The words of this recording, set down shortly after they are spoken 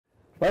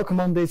Welcome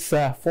on this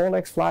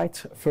four-leg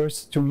flight,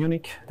 first to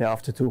Munich,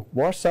 thereafter to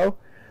Warsaw.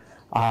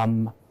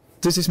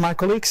 This is my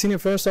colleague, Senior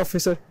First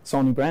Officer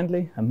Sonny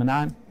Brandley, and my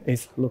name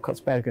is Lukas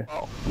Berger.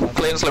 Oh,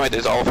 clearance limit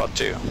is Alpha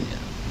 2.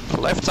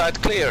 Left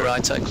side clear.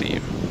 Right side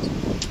clear.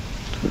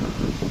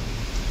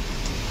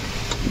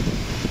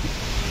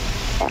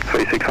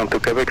 36 on to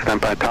Quebec,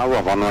 stand by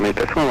tower,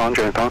 118.1,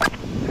 join tank.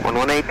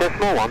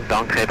 118.1,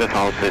 down Quebec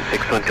House,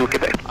 612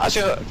 Quebec. As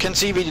you can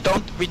see, we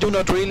do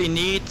not really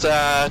need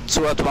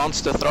to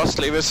advance the thrust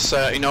levers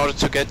in order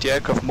to get the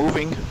aircraft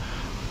moving.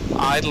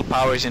 Idle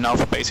power is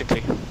enough,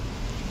 basically,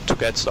 to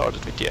get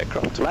started with the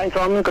aircraft. Lines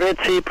on, grid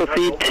C,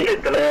 proceed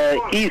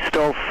east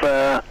of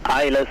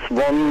ILS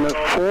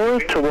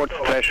 14 towards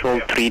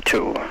threshold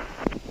 32.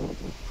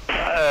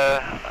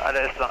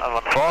 ILS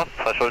 14,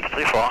 threshold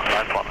 34,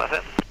 line 1, that's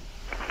it.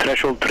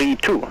 Threshold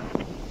 32.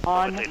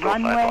 On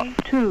runway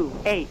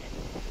 28.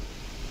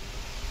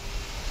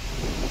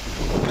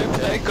 Clear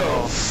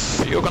takeoff.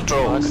 Your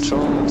controls.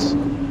 Controls.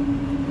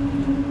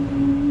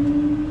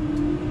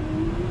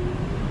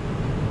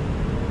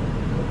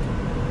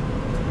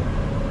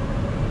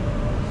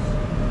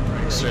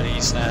 Brakes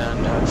release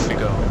and off we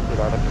go.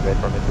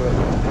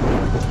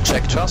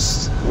 Check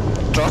thrust.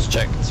 Thrust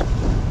checked.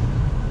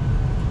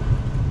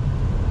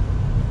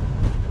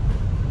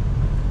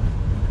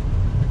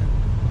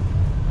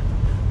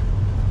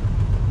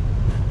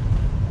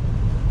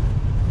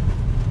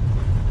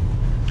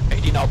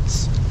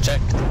 Knots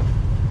checked.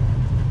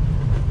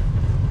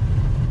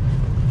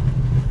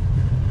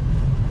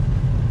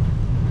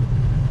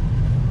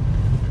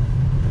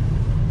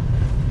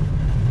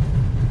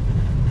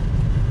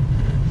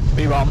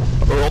 V1,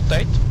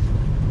 rotate.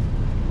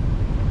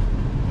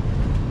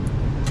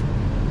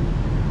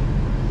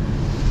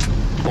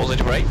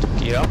 Positive rate,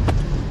 gear up.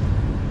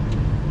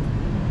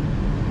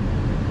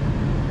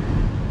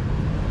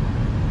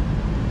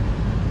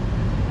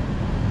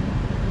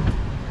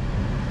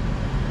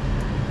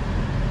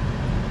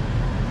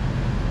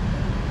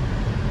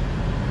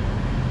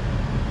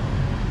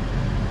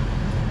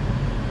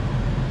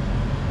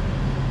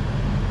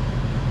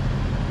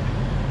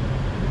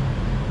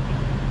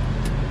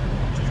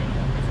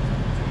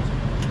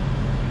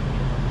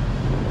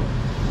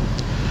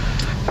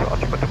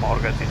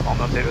 Morgan is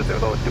 100,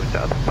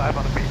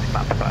 2,500 feet,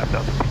 climb to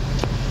 5,000 feet.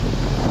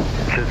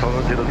 Since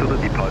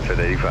 100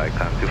 departure, 85,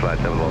 climb to flight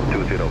level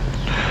 120.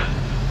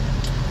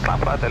 Climb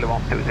flight level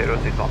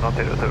 120,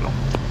 6100.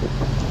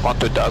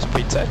 1,000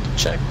 feet set,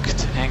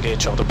 checked.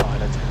 Engage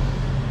autopilot.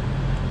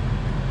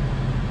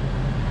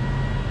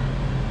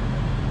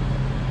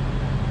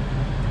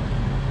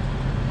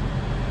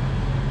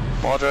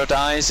 Moderate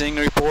icing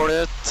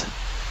reported,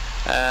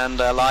 and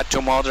light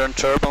to moderate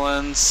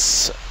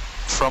turbulence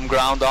from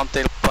ground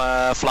until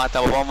flight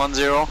level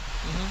 110.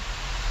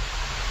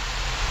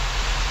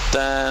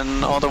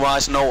 Then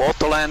otherwise no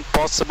auto land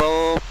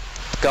possible,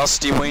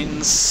 gusty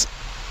winds,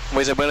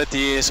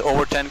 visibility is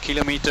over 10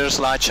 kilometers,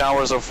 light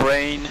showers of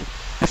rain,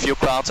 a few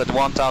clouds at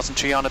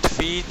 1,300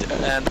 feet,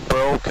 and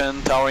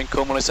broken towering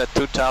cumulus at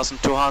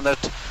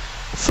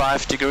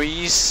 2,205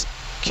 degrees.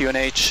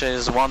 QNH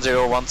is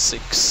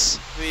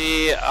 1016.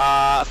 We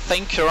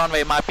think the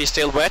runway might be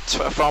still wet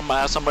from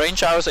some rain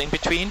showers in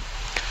between.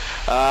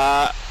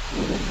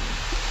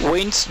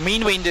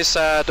 Mean wind is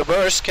the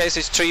worst case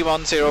is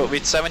 310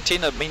 with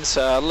 17. That means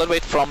a little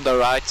bit from the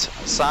right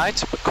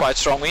side, but quite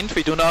strong wind.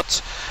 We do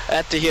not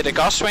enter here the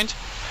gust wind.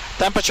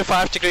 Temperature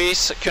 5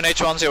 degrees,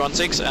 QNH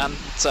 1016, and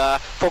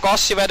for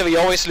gusty weather we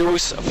always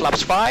lose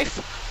flaps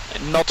 5,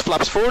 not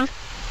flaps full.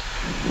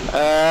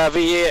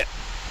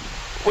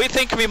 We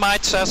think we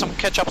might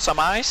catch up some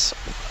ice,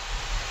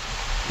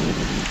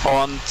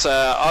 and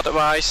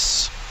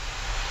otherwise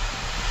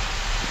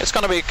it's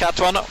going to be a Cat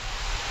 1.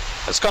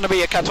 It's going to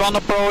be a Cat 1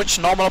 approach,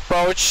 normal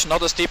approach,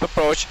 not a steep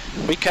approach.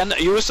 We can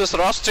use the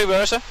thrust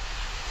reverser.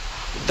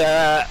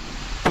 The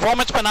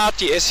performance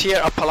penalty is here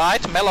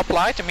applied, MEL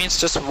applied. It means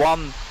just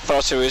one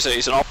thrust reverser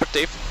is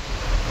inoperative.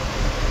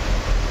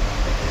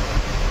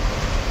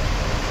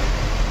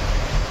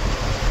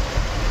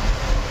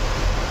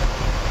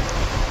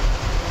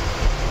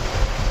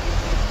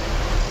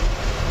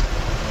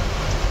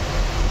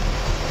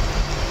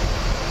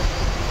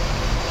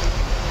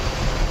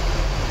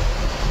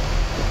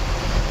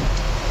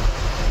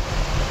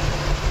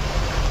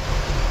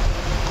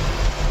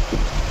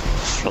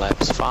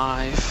 Flaps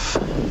 5.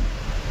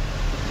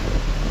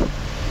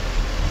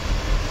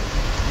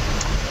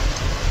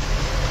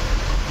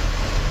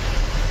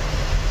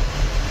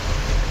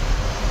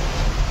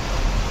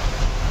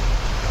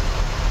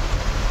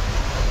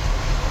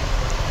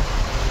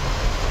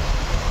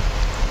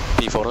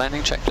 Before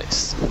landing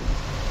checklist.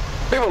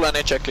 Before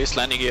landing checklist,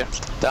 landing gear.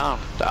 Down,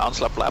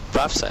 slap flap,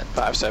 5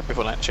 set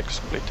before landing check is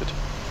completed.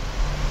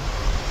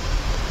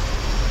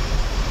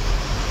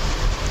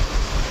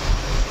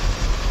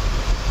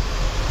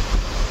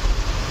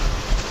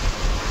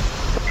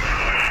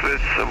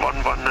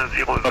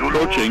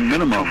 Approaching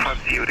minimum.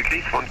 250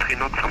 degrees, 13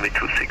 knots, runway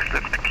 26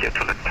 left, clear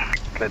to land.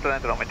 Clear to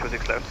land, runway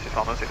 26 left,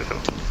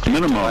 6100.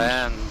 Minimum.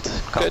 And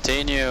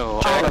continue,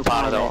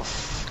 autopilot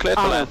off. Clear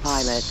to land.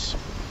 Autopilot.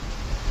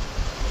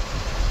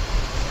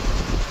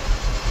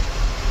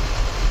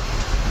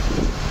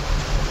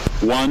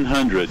 One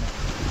 100,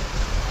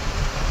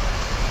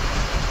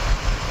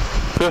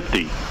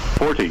 50,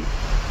 40,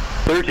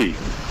 30,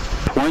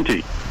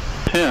 20,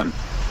 10.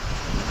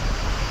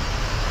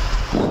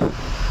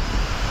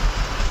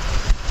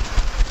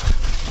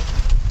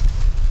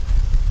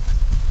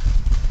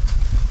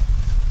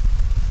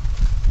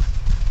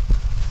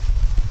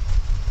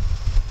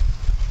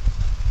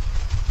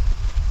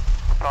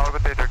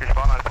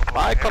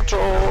 High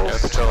control.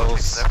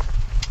 Controls.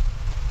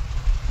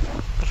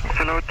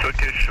 Hello,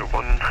 Turkish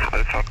 1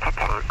 Alpha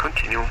Papa,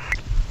 continue.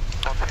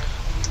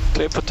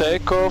 Clear for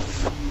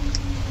takeoff.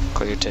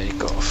 Clear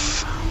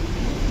takeoff.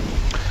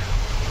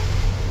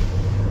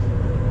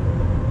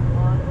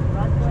 On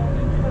runway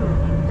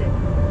 26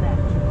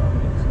 left.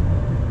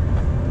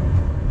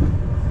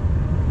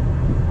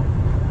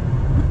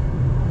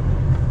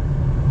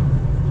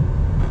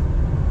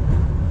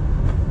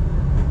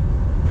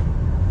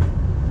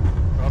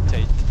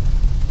 Rotate.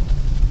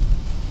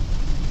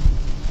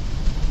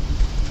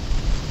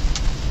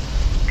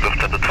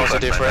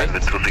 Positive right.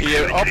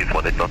 Gear up.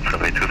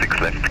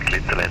 26 left,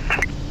 clear to land.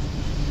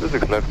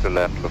 26 left to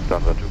land,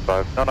 Lufthansa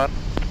 25, no, no.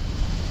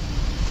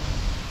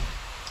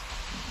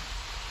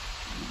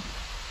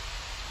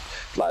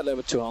 Flight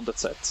level 200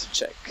 set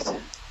checked.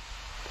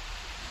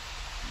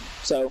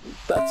 So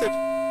that's it.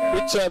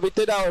 We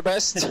did our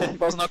best. It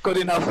was not good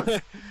enough.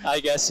 I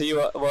guess he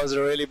was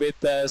a really bit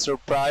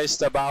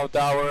surprised about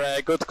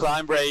our good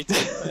climb rate.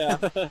 Yeah,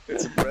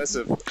 It's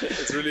impressive.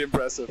 It's really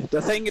impressive.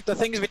 the thing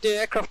with the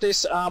aircraft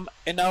is,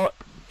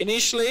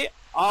 initially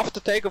after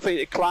takeoff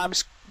it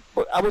climbs,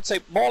 I would say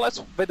more or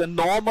less with a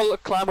normal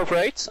climb of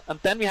rate, and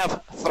then we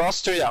have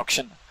thrust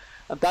reduction,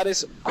 and that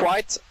is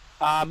quite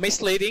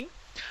misleading.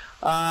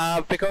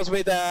 Because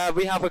we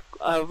have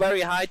a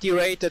very high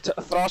derated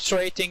thrust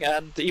rating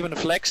and even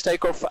flex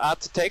takeoff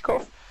at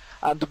takeoff,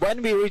 and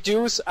when we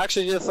reduce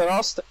actually the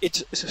thrust,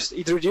 it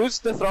reduces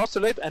the thrust a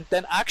little, and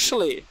then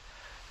actually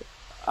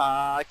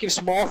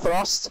gives more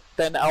thrust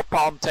than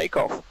upon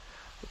takeoff.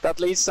 That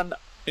leads them,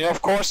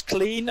 of course,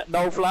 clean,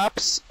 no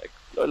flaps,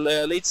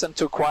 leads them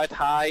to quite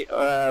high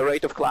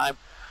rate of climb.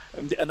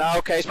 In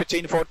our case,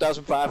 between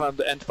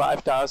 4,500 and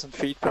 5,000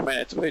 feet per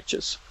minute, which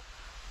is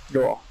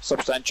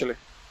substantially.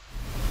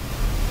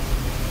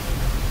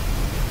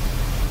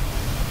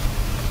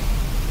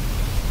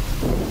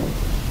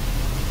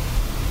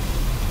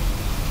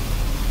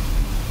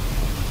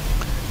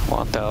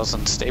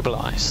 $1,000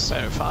 stabilize.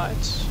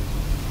 Verified.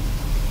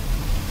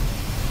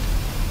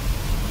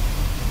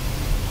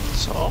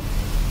 So.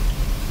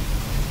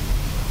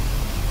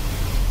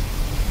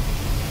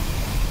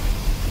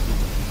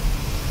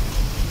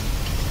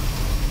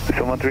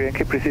 Someone 3 and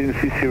keep proceeding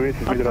C series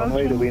with the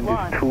runway, the wind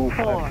is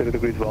 250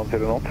 degrees 10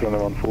 knots,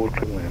 runway 14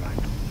 clear to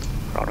land.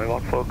 Runway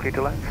 14 clear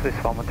to land, this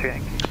is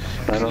 113 Yankee.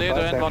 Clear to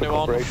land,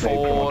 runway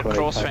 14,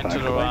 crosswind to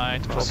the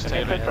right, crosswind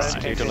to the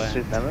right, clear to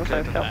land,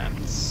 clear to land.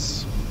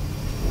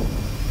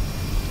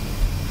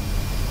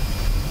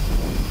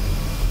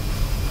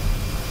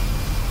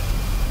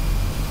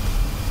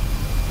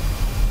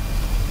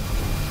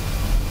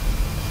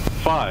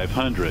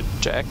 $500.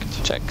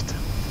 Checked.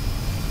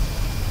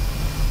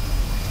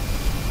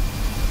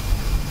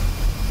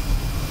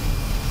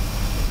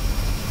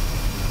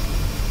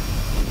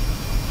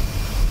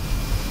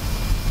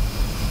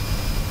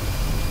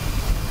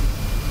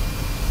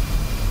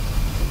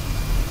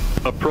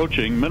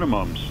 Approaching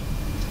minimums.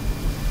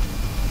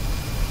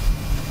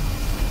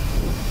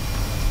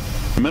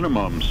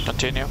 Minimums.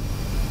 Continue.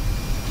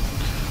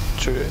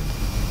 True.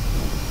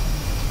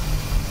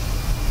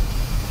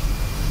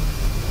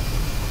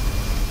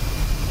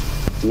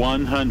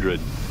 $100.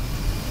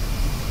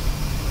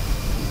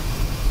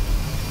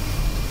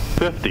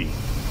 50,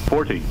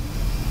 40,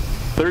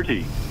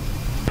 30,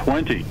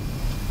 20,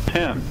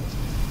 10.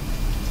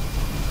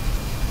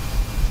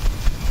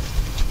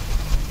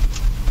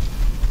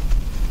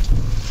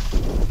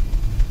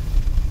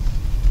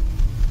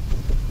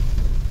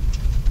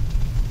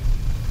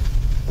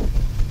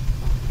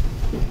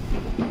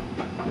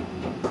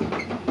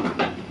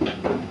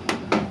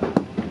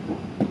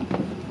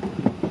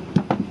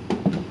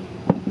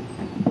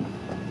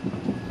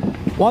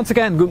 Once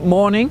again, good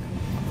morning,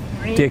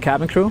 dear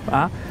cabin crew,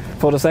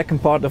 for the second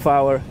part of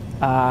our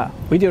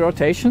video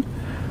rotation.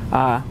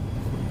 Now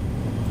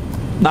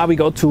we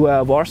go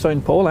to Warsaw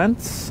in Poland.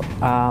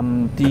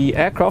 The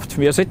aircraft,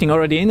 we are sitting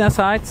already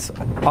inside,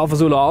 Alpha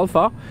Zulu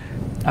Alpha.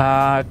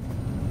 A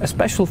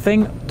special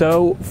thing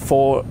though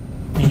for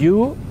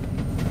you,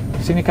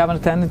 senior cabin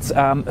attendants,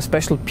 a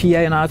special PA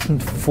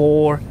announcement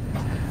for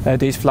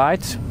this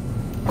flight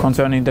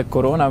concerning the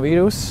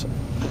coronavirus.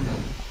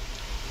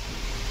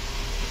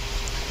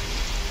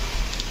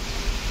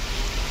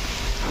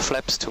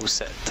 Flaps 2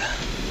 set.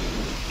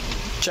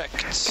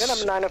 Checked.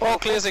 All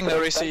clear signal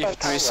received.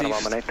 After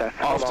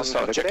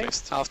start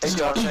checklist. After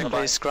start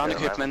checklist, ground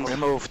equipment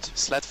removed.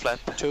 Sled flap.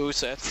 2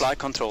 set. Flight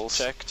controls.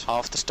 Checked.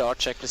 After start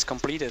checklist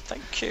completed.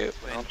 Thank you.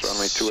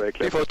 Runway 28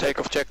 clear. Before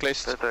takeoff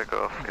checklist.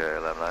 Takeoff, okay,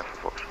 11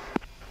 for Fox.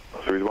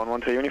 Swiss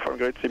 113 uniform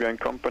grade CBN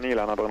company,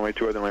 land on runway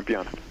 28 and went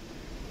beyond.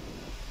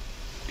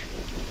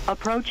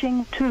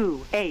 Approaching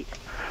 28.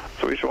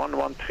 Swiss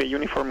 113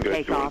 uniform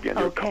grade Takeoff, CBN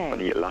your okay.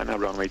 company, line on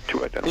runway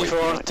 28 and Before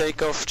went beyond.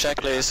 takeoff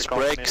checklist,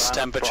 brakes,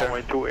 temperature.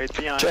 Runway 28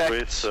 beyond.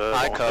 Checked.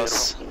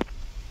 ICOS.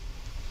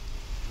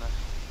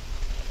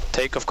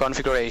 Takeoff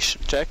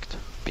configuration. Checked.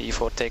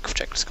 Before takeoff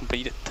checklist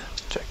completed.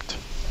 Checked.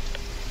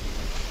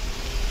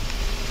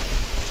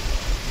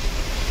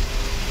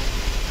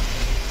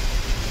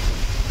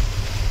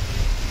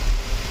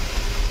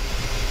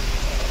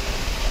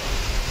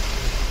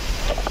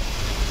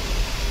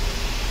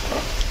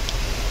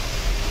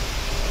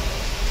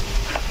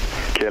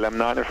 KLM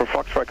 9 for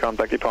Foxtrot,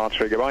 contact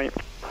departure, goodbye.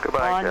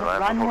 On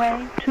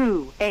runway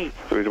 28.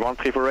 Swiss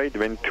 1348,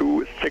 wind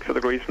 26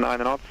 degrees 9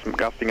 knots,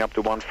 gusting up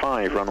to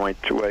 15, runway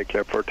 28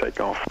 clear for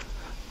takeoff.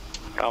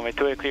 Runway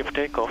 28 clear for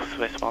takeoff,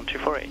 Swiss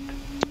 1348.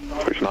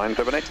 Swiss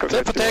 978,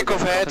 Clear for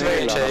takeoff,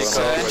 headway checks,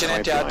 engine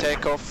NTR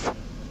takeoff.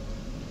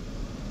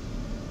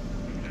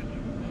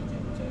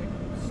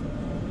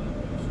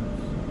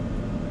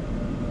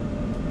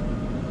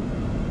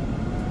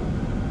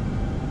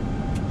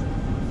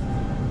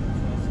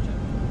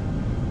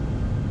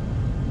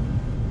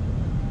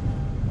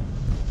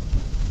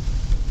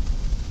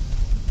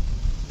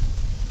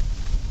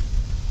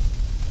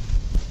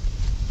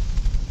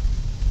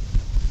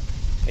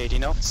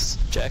 Knots,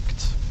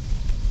 checked.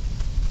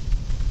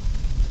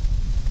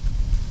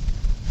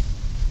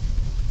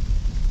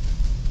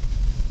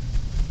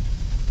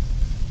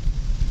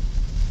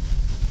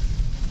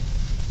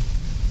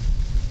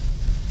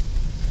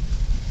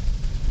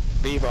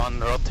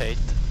 V1 rotate.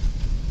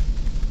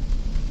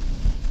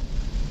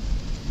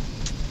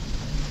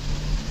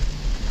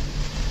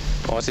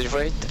 Positive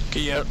rate,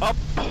 gear up.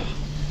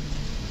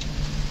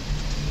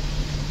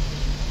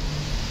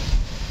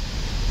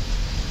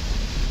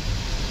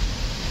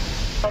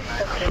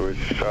 Swiss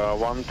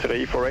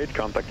 1348,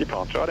 contact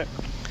departure.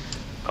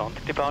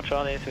 Contact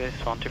departure, Swiss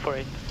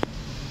 1348.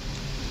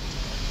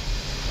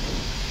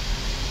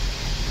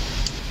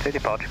 The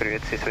departure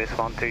grid is Swiss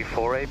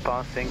 1348,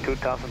 passing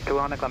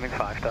 2,200, climbing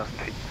 5,000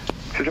 feet.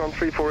 Swiss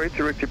 1348,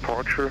 Zurich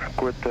departure,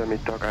 guten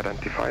Mittag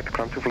identified,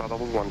 climb to flight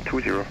level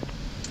 120.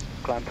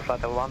 Climb to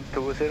flight level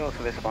 120,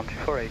 Swiss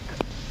 1348.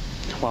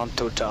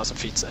 2,000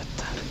 feet set,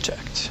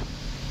 checked.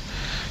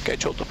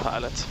 Gauge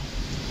autopilot.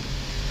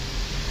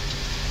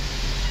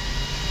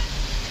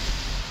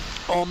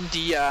 On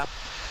the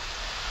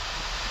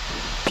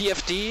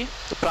PFD,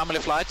 the primary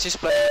flight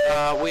display,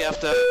 we have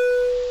the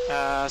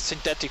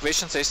synthetic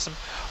vision system,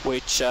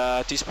 which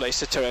displays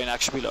the terrain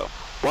actually below.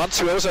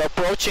 Once we're also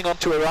approaching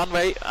onto a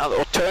runway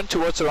or turn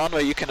towards the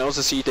runway, you can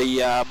also see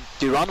the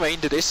runway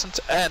in the distance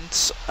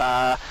and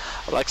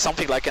like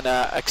something like an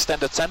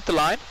extended center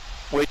line,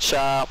 which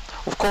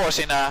of course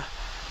in a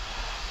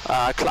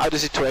cloudy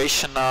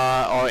situation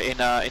or in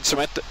an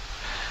instrument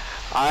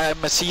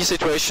IMC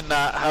situation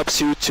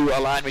helps you to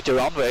align with your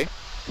runway.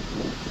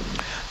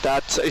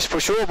 That is for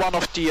sure one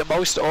of the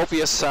most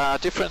obvious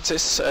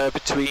differences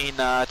between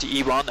the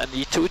E1 and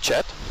E2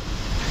 jet.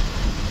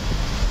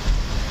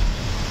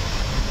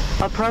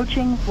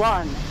 Approaching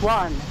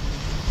 1-1.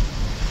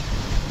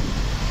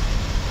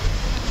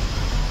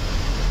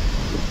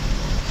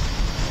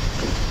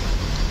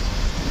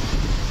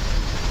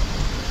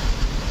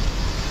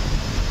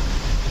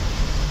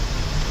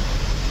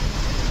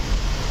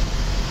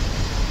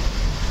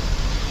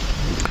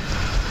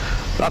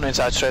 Run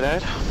inside straight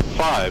ahead.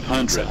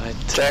 500. Inside.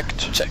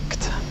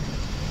 Checked.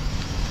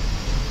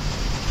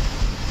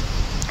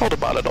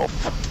 Autopilot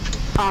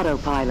off.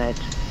 Autopilot.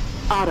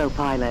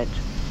 Autopilot.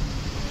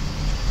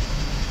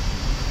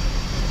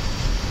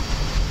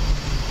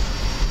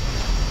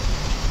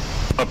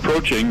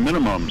 Approaching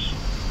minimums.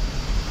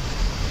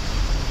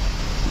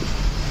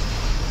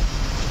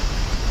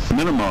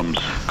 Minimums.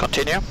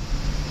 Continue.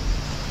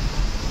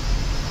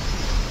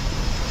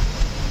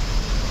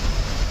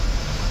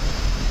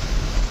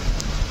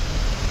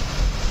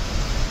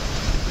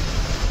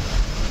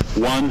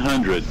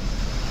 $100.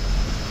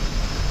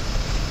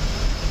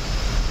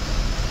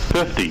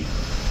 50,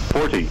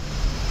 40,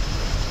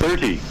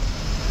 30,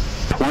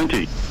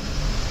 20,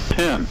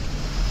 10.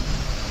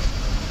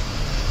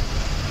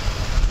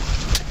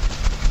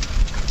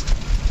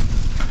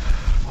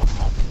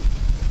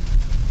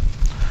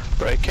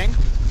 Braking.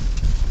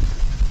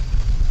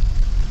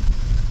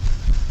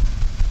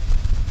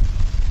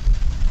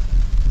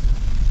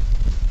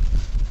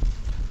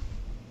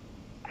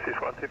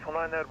 For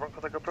 9 airborne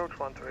contact approach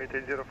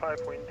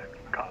 128.805, wind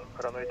calm,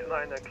 runway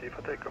 29, clear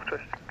for takeoff,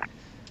 just.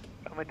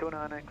 Runway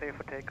 29, clear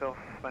for takeoff,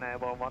 when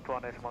airborne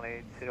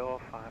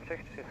 11.805,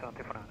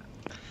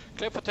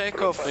 Clear for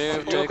takeoff,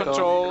 fuel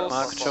controls,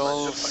 mark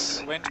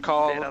controls, wind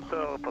calm.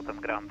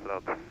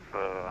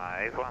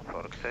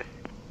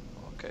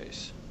 Okay.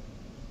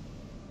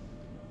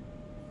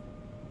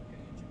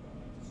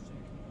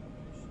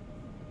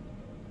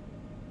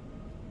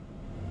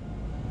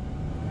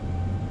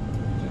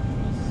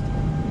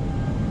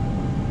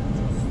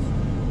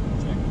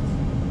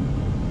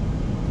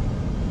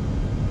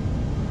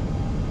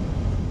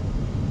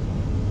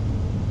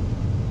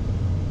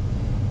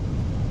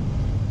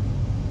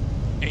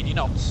 3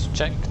 knots.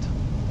 Checked.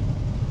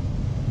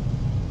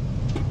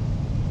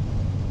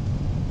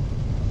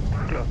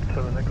 Cloud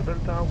 7 Echo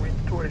Delta, wind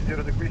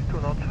 280 degrees, 2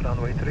 knots,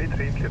 runway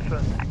 33, clear to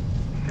land.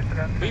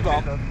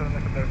 Viva!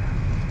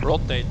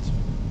 Rotate.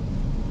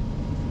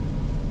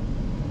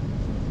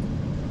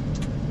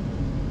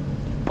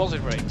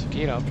 Positive rate.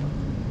 Gear up.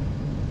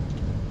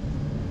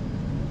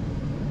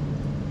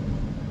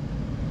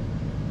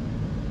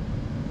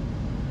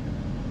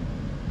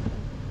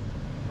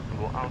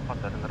 Alpha,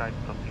 turn right,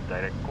 proceed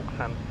direct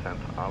Cooksan, send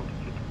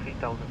altitude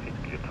 3000 feet,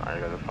 clear to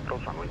ILS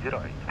approach runway 08.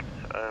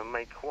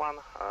 Make 1,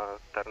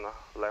 turn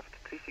left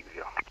 360.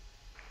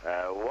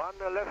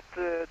 1 left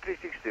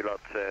 360,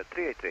 lot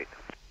 388.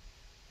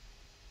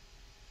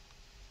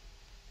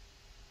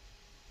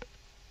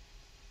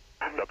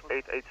 Dot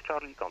 88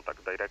 Charlie,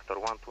 contact director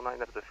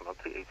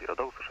 129.380,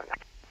 do usłyszenia.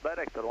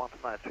 Director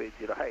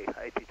 129.380, hey,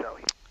 80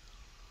 Charlie.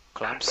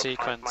 Climb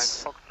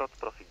sequence. Foxtrot,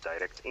 proceed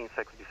direct,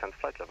 insect, descent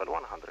flight level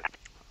 100.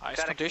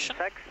 Ice condition.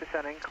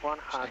 Descending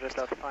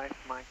 100.5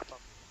 Mike.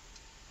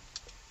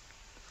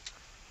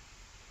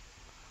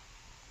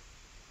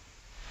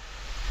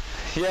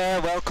 Yeah,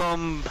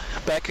 welcome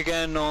back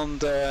again on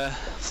the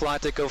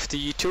flight deck of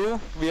the E2.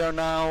 We are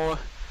now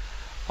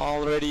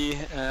already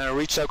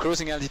reached our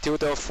cruising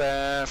altitude of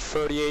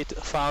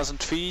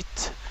 38,000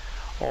 feet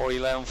or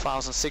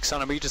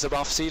 11,600 meters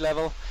above sea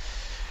level.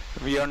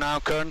 We are now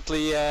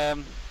currently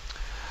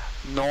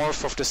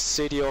north of the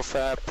city of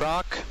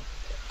Prague.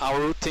 Our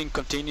routing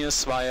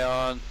continues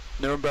via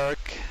Nuremberg,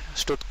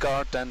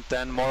 Stuttgart, and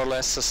then more or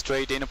less a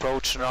straight in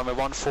approach runway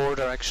 14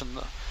 direction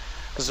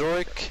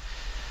Zurich.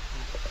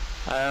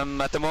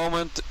 At the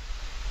moment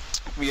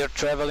we are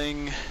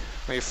traveling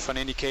with an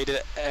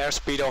indicated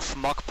airspeed of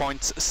Mach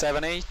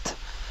 0.78.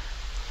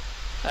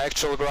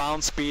 Actual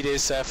ground speed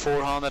is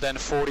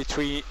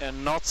 443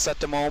 knots at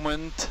the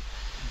moment.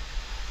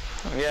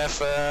 We have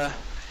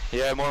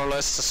yeah, more or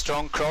less a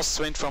strong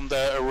crosswind from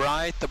the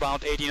right,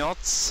 about 80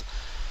 knots.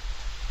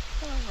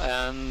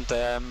 And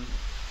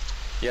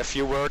yeah, a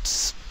few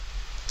words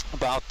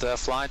about the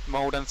flight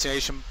mode and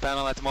situation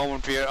panel. At the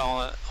moment we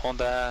are on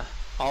the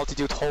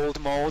altitude hold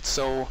mode,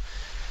 so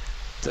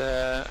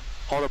the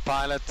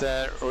autopilot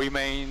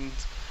remains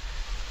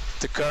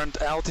the current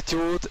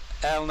altitude.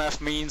 LNAV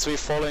means we're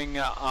following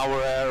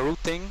our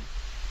routing.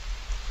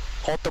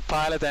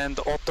 Autopilot and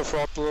auto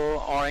throttle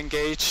are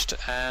engaged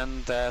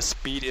and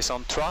speed is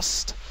on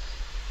thrust.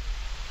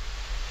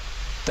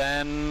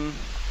 Then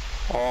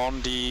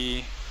on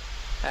the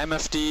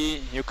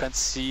MFD you can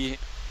see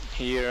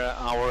here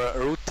our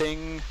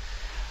routing.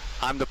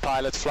 I'm the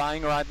pilot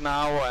flying right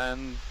now,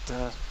 and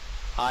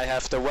I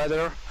have the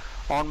weather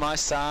on my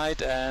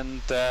side,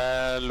 and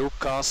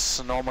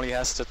Lucas normally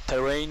has the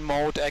terrain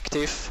mode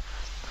active.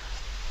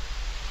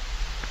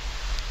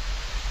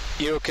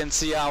 Here you can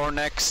see our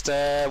next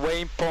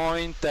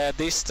waypoint,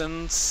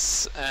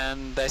 distance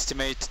and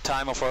estimate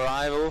time of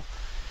arrival,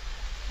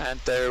 and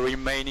the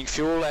remaining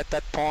fuel at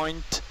that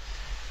point,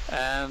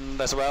 and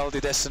as well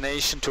the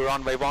destination to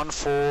runway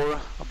 14,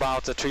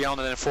 about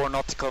 304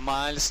 nautical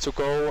miles to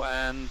go,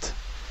 and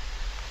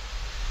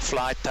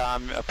flight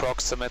time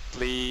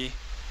approximately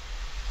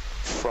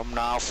from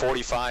now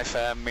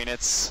 45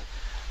 minutes,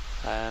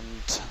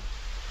 and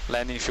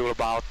landing fuel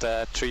about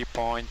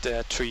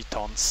 3.3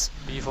 tons.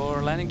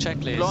 Before landing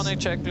checklist. Landing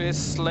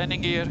checklist,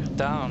 landing gear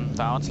down.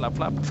 Down, slap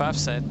flap. 5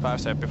 set. 5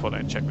 set before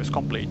landing checklist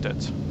completed.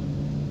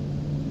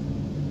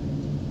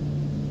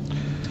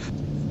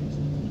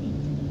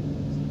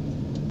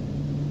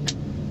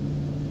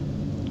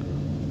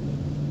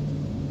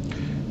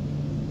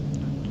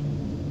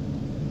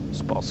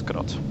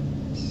 Spasgrad.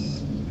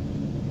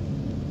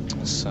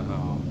 So,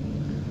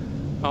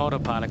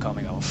 autopilot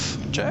coming off.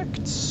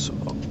 Checked.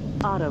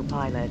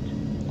 Autopilot.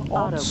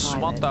 Odds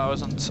Autopilot.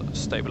 1000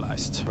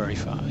 stabilized.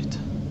 Verified.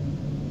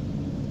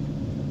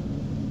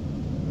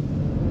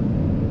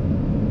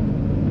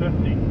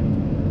 50,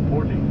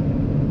 40,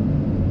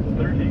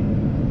 30,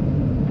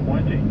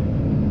 20,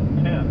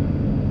 10.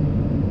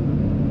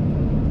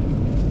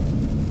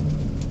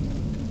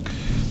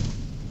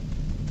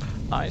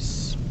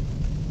 Nice.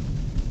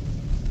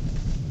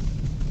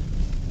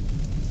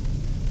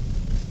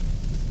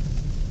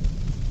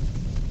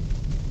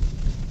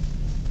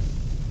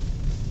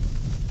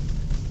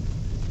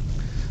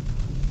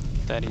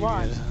 That is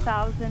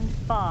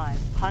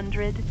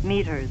 1,500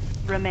 meters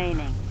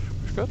remaining.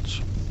 Good.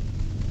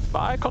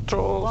 Bye,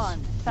 controls.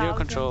 New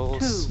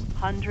controls.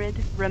 1,200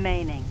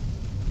 remaining.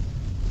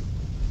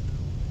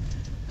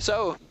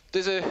 So,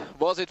 this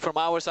was it from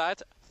our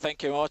side.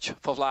 Thank you very much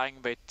for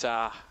flying with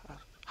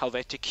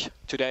Helvetic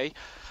today.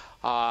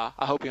 I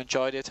hope you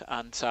enjoyed it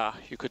and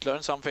you could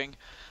learn something.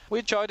 We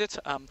enjoyed it,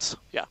 and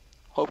yeah,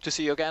 hope to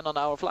see you again on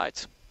our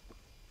flights.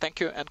 Thank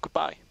you and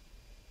goodbye.